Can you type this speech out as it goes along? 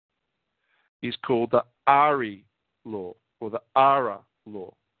is called the Ari law, or the Ara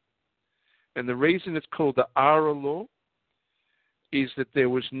law. And the reason it's called the Ara law is that there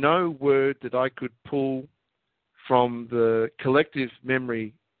was no word that I could pull from the collective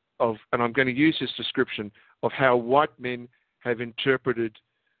memory of, and I'm going to use this description, of how white men have interpreted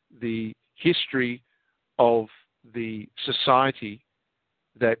the history of the society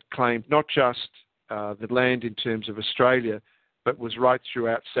that claimed not just the land in terms of Australia, but was right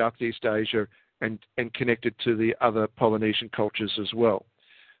throughout Southeast Asia and connected to the other Polynesian cultures as well.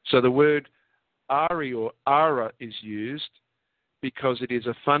 So the word Ari or Ara is used because it is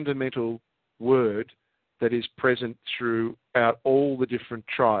a fundamental word that is present throughout all the different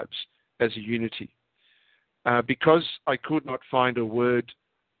tribes as a unity. Because I could not find a word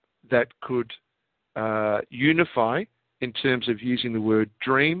that could unify in terms of using the word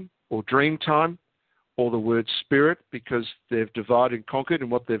dream or dream time or the word spirit, because they've divided and conquered, and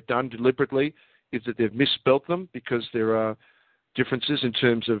what they've done deliberately is that they've misspelt them because there are differences in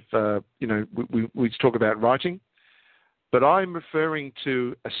terms of, we talk about writing. But I'm referring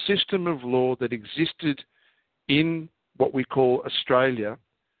to a system of law that existed in what we call Australia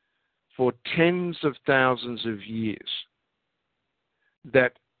for tens of thousands of years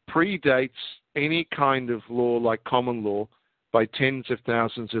that predates any kind of law like common law by tens of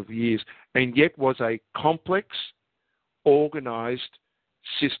thousands of years, and yet was a complex, organized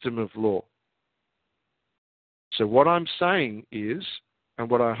system of law. So what I'm saying is, and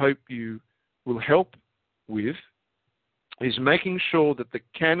what I hope you will help with, is making sure that the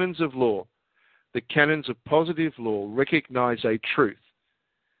canons of law, the canons of positive law, recognize a truth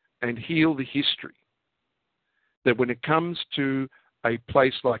and heal the history. That when it comes to a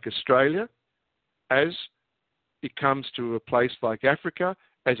place like Australia, as it comes to a place like Africa,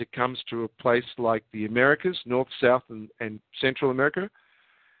 as it comes to a place like the Americas, North, South, and Central America,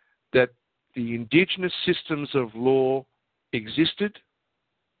 that the indigenous systems of law existed,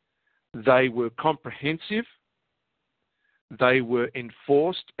 they were comprehensive, they were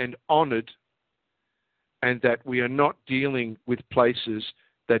enforced and honoured, and that we are not dealing with places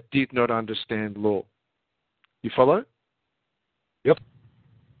that did not understand law. You follow? Yep.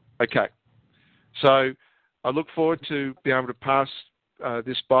 Okay. So I look forward to being able to pass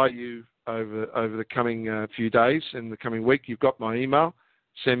this by you over the coming few days and the coming week. You've got my email.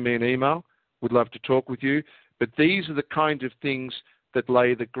 Send me an email. Would love to talk with you. But these are the kind of things that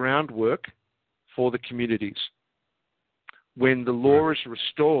lay the groundwork for the communities. When the law is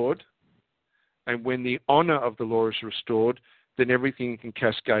restored and when the honour of the law is restored, then everything can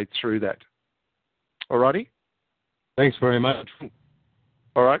cascade through that. All righty? Thanks very much.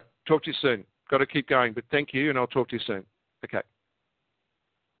 All right. Talk to you soon. Got to keep going, but thank you, and I'll talk to you soon. Okay.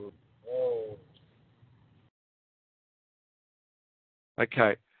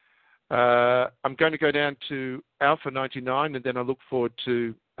 Okay. I'm going to go down to Alpha 99, and then I look forward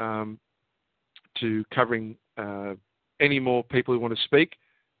to covering any more people who want to speak,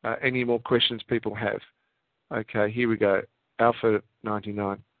 any more questions people have. Okay, here we go. Alpha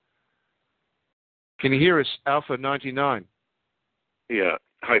 99. Can you hear us, Alpha 99? Yeah.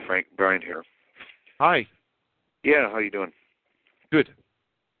 Hi, Frank. Brian here. Hi. Yeah, how you doing? Good.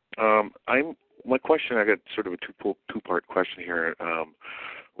 My question, I got sort of a two-part question here.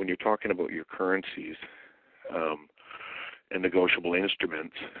 When you're talking about your currencies and negotiable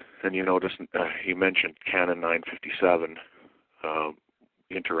instruments, and you notice you mentioned Canon 957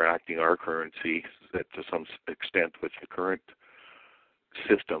 interacting our currency to some extent with the current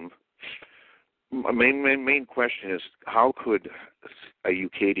system. My main question is, how could a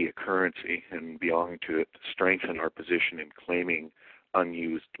UCADIA currency and belonging to it strengthen our position in claiming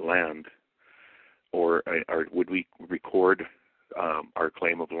unused land? Or would we record our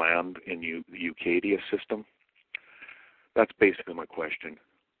claim of land in the UCADIA system? That's basically my question.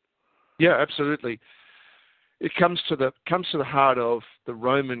 Yeah, absolutely. It comes to the heart of the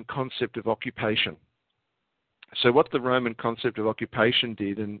Roman concept of occupation. So what the Roman concept of occupation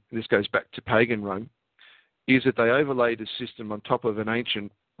did, and this goes back to pagan Rome, is that they overlaid a system on top of an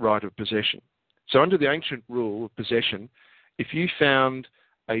ancient right of possession. So under the ancient rule of possession, if you found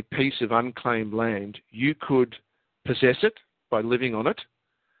a piece of unclaimed land, you could possess it by living on it,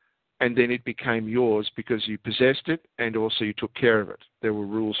 and then it became yours because you possessed it and also you took care of it. There were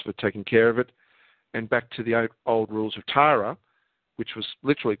rules for taking care of it. And back to the old rules of Tara, which was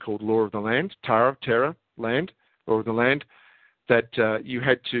literally called law of the land, Terra, land, law of the land, that you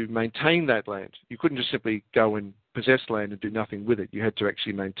had to maintain that land. You couldn't just simply go and possess land and do nothing with it. You had to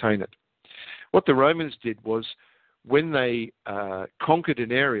actually maintain it. What the Romans did was, when they conquered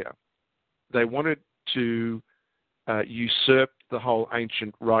an area, they wanted to usurp the whole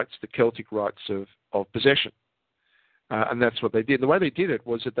ancient rights, the Celtic rights of possession. And that's what they did. The way they did it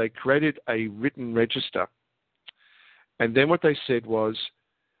was that they created a written register. And then what they said was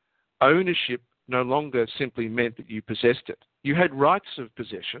ownership no longer simply meant that you possessed it. You had rights of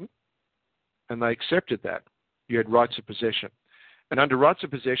possession, and they accepted that. You had rights of possession. And under rights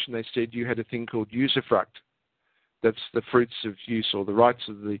of possession, they said you had a thing called usufruct. That's the fruits of use, or the rights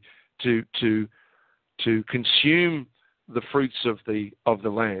of the to consume the fruits of the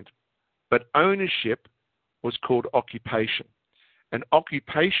land. But ownership was called occupation. And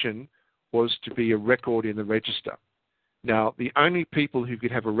occupation was to be a record in the register. Now, the only people who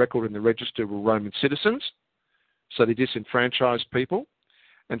could have a record in the register were Roman citizens, so they disenfranchised people.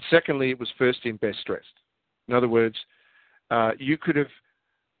 And secondly, it was first in, best dressed. In other words, you could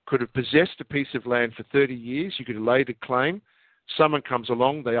have possessed a piece of land for 30 years. You could have laid a claim. Someone comes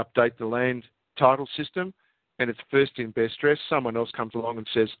along, they update the land title system, and it's first in, best dressed. Someone else comes along and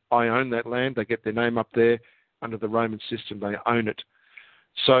says, I own that land. They get their name up there. Under the Roman system, they own it.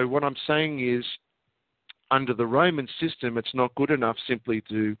 So what I'm saying is, under the Roman system, it's not good enough simply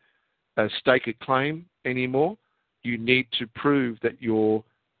to stake a claim anymore. You need to prove that your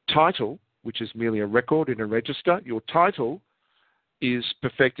title, which is merely a record in a register, your title is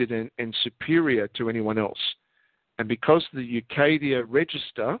perfected and superior to anyone else. And because the UCADIA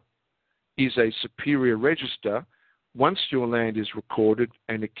register is a superior register, once your land is recorded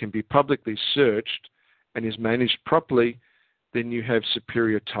and it can be publicly searched and is managed properly, then you have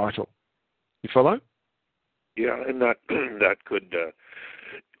superior title. You follow? Yeah, and that could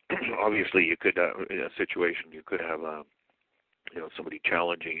obviously you could in a situation you could have somebody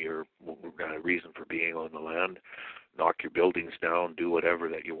challenging your reason for being on the land, knock your buildings down, do whatever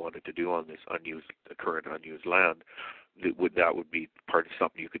that you wanted to do on this current unused land. That would be part of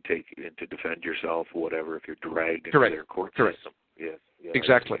something you could take in to defend yourself or whatever if you're dragged into their court system. Yes. Yeah,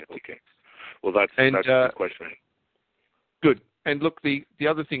 exactly. Okay. Well, that's a good question. Good. And look, the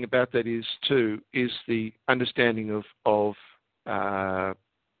other thing about that is the understanding of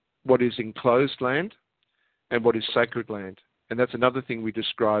what is enclosed land and what is sacred land. And that's another thing we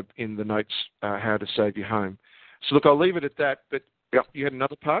describe in the notes, How to Save Your Home. So look, I'll leave it at that, but you had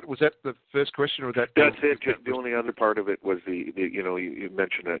another part? Was that the first question, or that? That's it. The only other part of it was you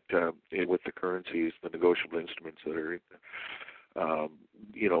mentioned that with the currencies, the negotiable instruments that are,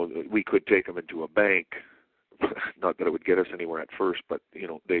 we could take them into a bank. Not that it would get us anywhere at first, but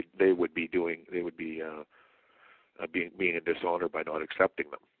they would be being in dishonor by not accepting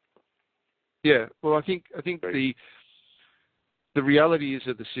them. Yeah. Well, I think right. The reality is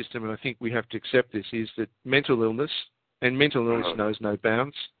of the system, and I think we have to accept this, is that mental illness knows no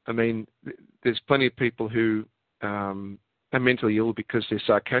bounds. I mean, there's plenty of people who are mentally ill because they're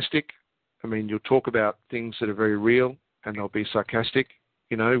sarcastic. I mean, you'll talk about things that are very real, and they'll be sarcastic.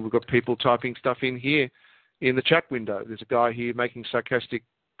 We've got people typing stuff in here in the chat window. There's a guy here making sarcastic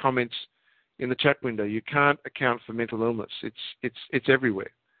comments in the chat window. You can't account for mental illness. It's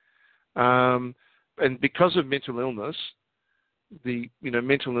everywhere. And because of mental illness,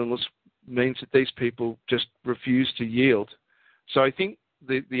 mental illness means that these people just refuse to yield. So I think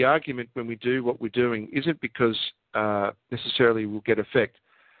the argument when we do what we're doing isn't because necessarily we'll get effect,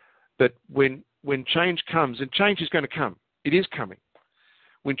 but when change comes, and change is going to come, it is coming.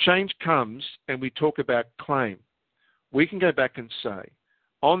 When change comes and we talk about claim, we can go back and say,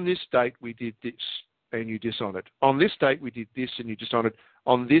 on this date we did this and you dishonoured. On this date we did this and you dishonoured.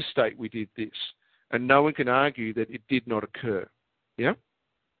 On this date we did this. And no one can argue that it did not occur. Yeah?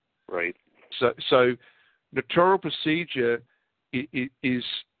 Right. So notarial procedure is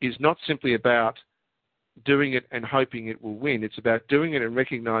not simply about doing it and hoping it will win. It's about doing it and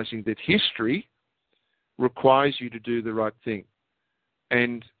recognising that history requires you to do the right thing.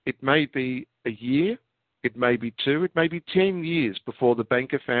 And it may be a year, it may be 2, it may be 10 years before the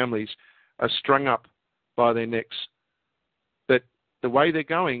banker families are strung up by their necks. But the way they're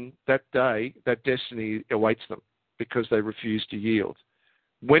going, that day, that destiny awaits them because they refuse to yield.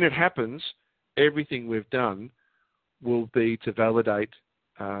 When it happens, everything we've done will be to validate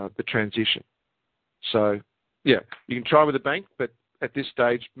the transition. So, yeah, you can try with a bank, but at this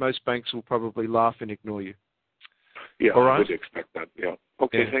stage, most banks will probably laugh and ignore you. Yeah, all right? I would expect that. Yeah.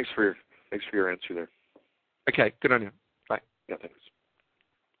 Okay. Yeah. Thanks for your answer there. Okay. Good on you. Bye. Yeah. Thanks.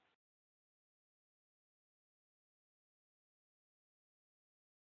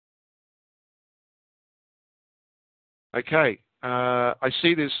 Okay. I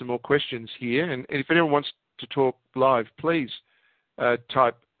see there's some more questions here, and if anyone wants to talk live, please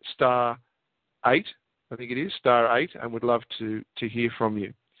type *8. I think it is *8, and would love to hear from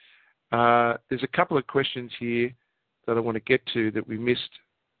you. There's a couple of questions here that I want to get to that we missed,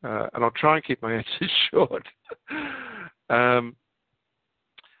 and I'll try and keep my answers short.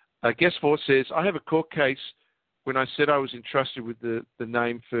 Guest 4 says, I have a court case when I said I was entrusted with the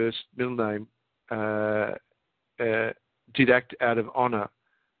name first, middle name, did act out of honour.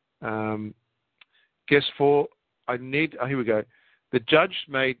 Guest 4, here we go. The judge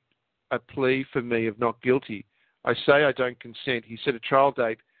made a plea for me of not guilty. I say I don't consent. He set a trial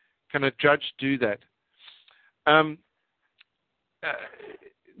date. Can a judge do that?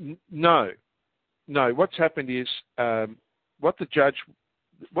 No. What's happened is what the judge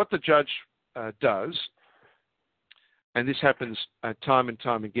does, and this happens time and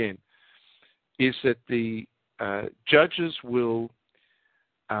time again, is that the judges will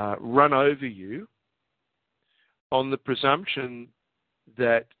run over you on the presumption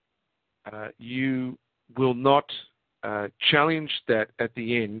that you will not challenge that at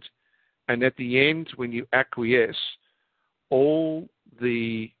the end, and at the end, when you acquiesce, all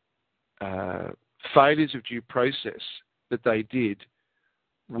the failures of due process that they did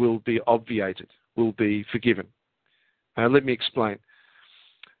will be obviated, will be forgiven. Let me explain.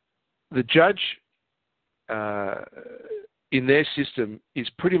 The judge in their system is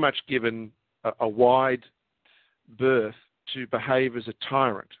pretty much given a wide berth to behave as a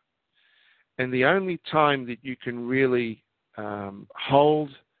tyrant. And the only time that you can really hold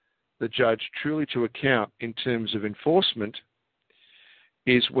the judge truly to account in terms of enforcement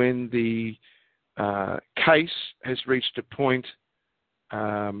is when the case has reached a point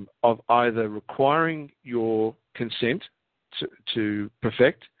of either requiring your consent to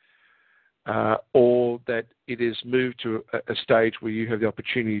perfect, or that it is moved to a stage where you have the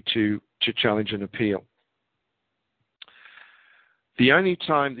opportunity to challenge an appeal. The only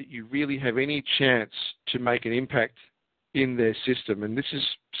time that you really have any chance to make an impact in their system, and this is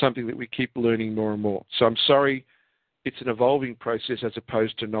something that we keep learning more and more. So I'm sorry, it's an evolving process as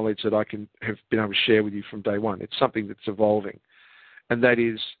opposed to knowledge that I have been able to share with you from day one. It's something that's evolving. And that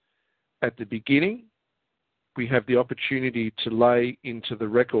is, at the beginning, we have the opportunity to lay into the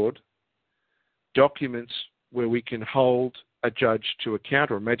record documents where we can hold a judge to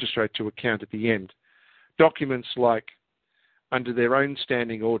account or a magistrate to account at the end. Documents like, under their own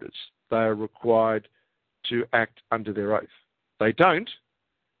standing orders, they are required to act under their oath. They don't,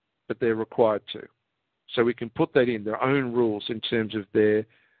 but they're required to. So we can put that in, their own rules in terms of their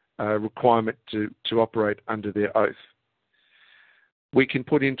requirement to operate under their oath. We can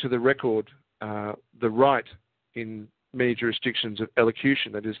put into the record the right in many jurisdictions of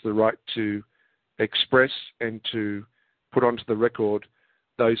elocution, that is the right to express and to put onto the record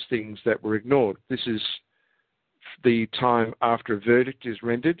those things that were ignored. This is the time after a verdict is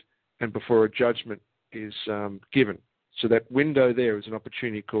rendered and before a judgment is given. So that window there is an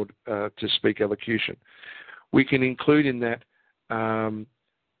opportunity called to speak elocution. We can include in that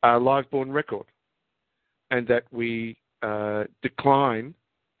our live-born record, and that we decline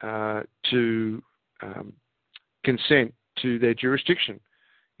to consent to their jurisdiction,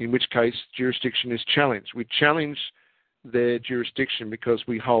 in which case jurisdiction is challenged. We challenge their jurisdiction because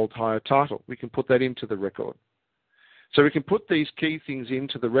we hold higher title. We can put that into the record. So we can put these key things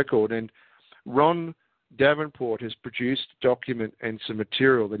into the record, and Ron Davenport has produced a document and some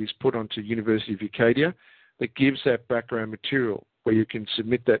material that he's put onto University of UCADIA that gives that background material where you can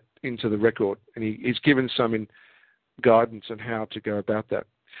submit that into the record. And he's given some guidance on how to go about that.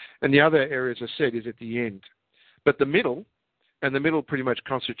 And the other area, as I said, is at the end. But the middle, and the middle pretty much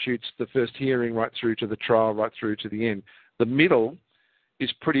constitutes the first hearing right through to the trial, right through to the end. The middle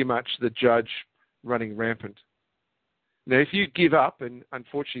is pretty much the judge running rampant. Now, if you give up, and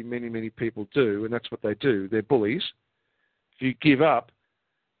unfortunately many people do, and that's what they do, they're bullies. If you give up,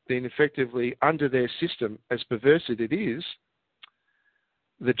 then effectively under their system, as perverse as it is,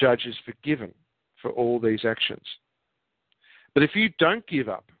 the judge is forgiven for all these actions. But if you don't give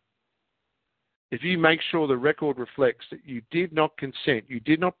up, if you make sure the record reflects that you did not consent, you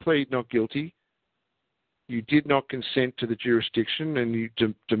did not plead not guilty, you did not consent to the jurisdiction and you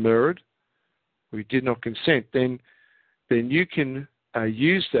demurred, or you did not consent, then you can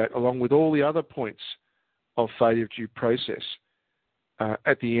use that along with all the other points of failure of due process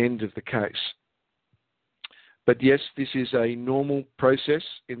at the end of the case. But yes, this is a normal process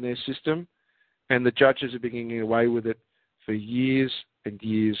in their system, and the judges are being away with it for years and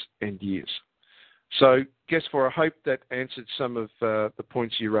years and years. So, guess for, I hope that answered some of the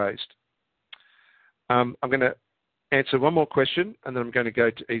points you raised. I'm going to answer one more question, and then I'm going to go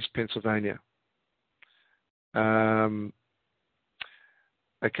to East Pennsylvania.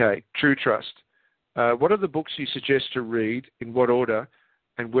 Okay, True Trust. What are the books you suggest to read, in what order,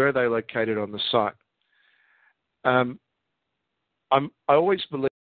 and where are they located on the site? I always believe